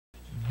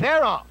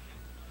They're off.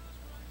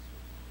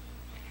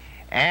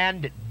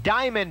 And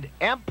Diamond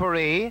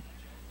Emperor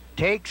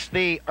takes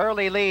the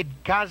early lead.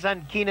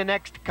 Kazankina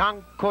next,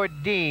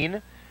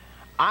 Concordine.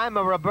 I'm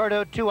a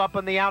Roberto 2 up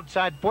on the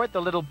outside fourth.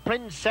 The Little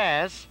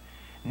Princess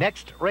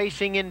next,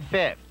 racing in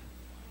fifth.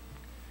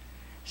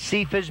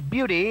 Sifa's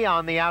Beauty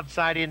on the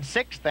outside in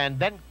sixth, and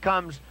then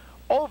comes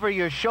Over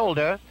Your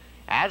Shoulder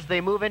as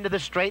they move into the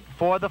straight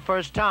for the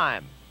first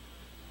time.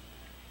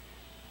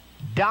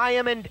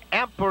 Diamond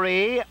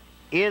Emperor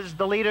is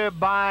the leader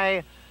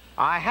by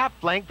a half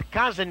length.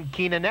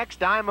 Kazankina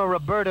next. I'm a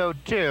Roberto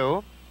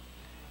 2.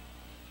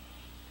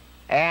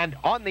 And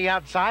on the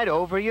outside,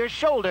 Over Your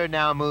Shoulder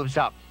now moves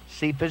up.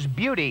 Sifa's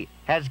Beauty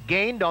has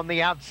gained on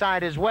the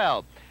outside as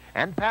well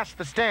and past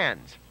the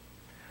stands.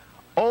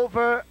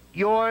 Over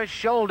Your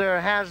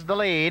Shoulder has the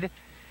lead.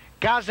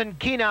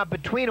 Kazankina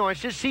between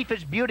horses.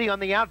 Sifa's Beauty on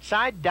the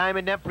outside.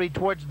 Diamond Emperor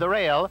towards the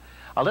rail.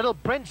 A Little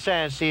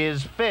Princess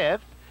is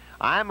fifth.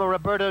 I'm a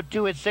Roberto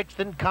 2 at sixth,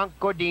 and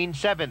Concordine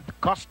seventh.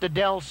 Costa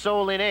del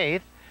Sol in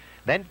eighth.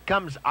 Then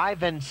comes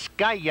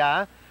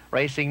Ivanskaya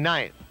racing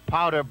ninth.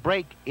 Powder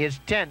Break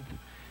is 10th.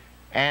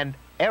 And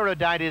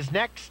Erudite is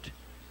next.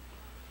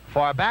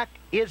 Far back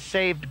is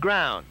Saved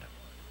Ground.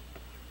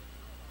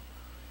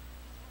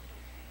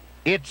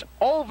 It's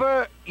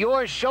Over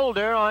Your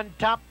Shoulder on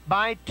top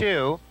by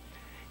 2.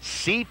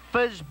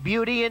 Sifa's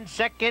Beauty in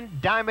second.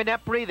 Diamond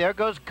Emperor. There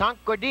goes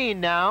Concordine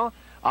now.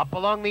 Up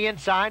along the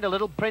inside, A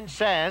Little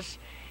Princess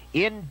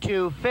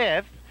into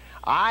fifth.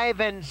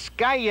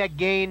 Ivanskaya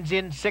gains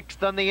in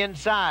sixth on the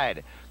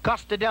inside.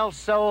 Costa del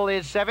Sol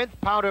is seventh.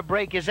 Powder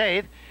Break is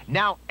eighth.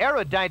 Now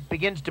Erudite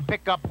begins to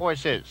pick up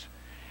horses.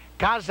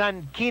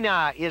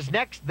 Kazankina is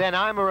next. Then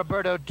I'm a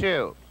Roberto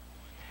 2.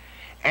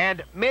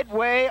 And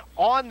midway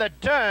on the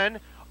turn,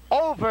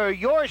 Over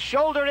Your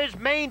Shoulder is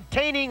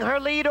maintaining her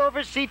lead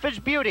over Sifa's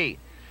Beauty.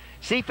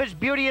 Sifa's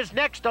Beauty is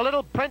next. A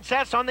Little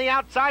Princess on the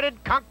outside,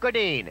 and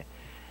Concordine.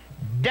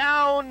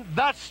 Down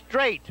the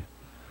straight.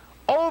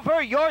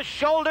 Over Your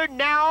Shoulder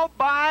now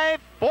by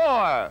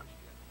 4.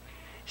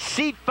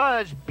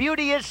 Sifa's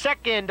Beauty is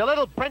second. A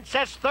Little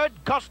Princess third.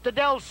 Costa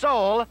del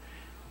Sol.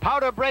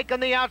 Powder Break on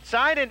the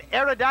outside, and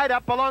Erudite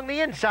up along the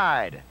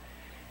inside.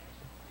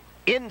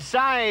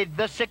 Inside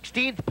the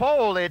 16th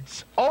pole,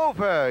 it's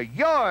Over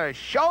Your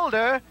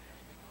Shoulder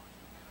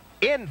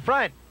in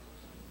front.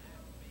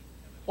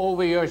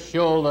 Over Your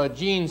Shoulder,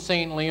 Jean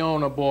St.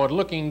 Leon aboard,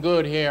 looking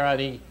good here at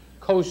the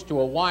coast to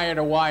a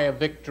wire-to-wire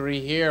victory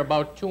here,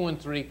 about 2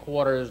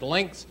 3/4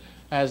 lengths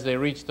as they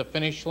reach the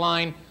finish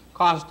line.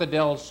 Costa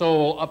del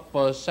Sol up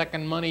for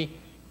second money.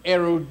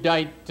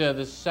 Erudite,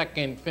 the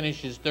second,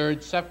 finishes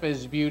third.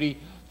 Sifa's Beauty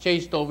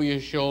chased Over Your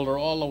Shoulder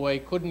all the way,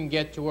 couldn't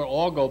get to her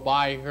or go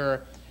by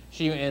her.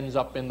 She ends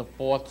up in the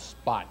fourth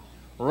spot.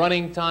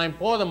 Running time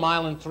for the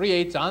mile and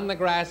 3/8 on the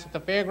grass at the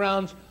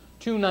fairgrounds,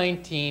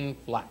 2:19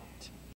 flat.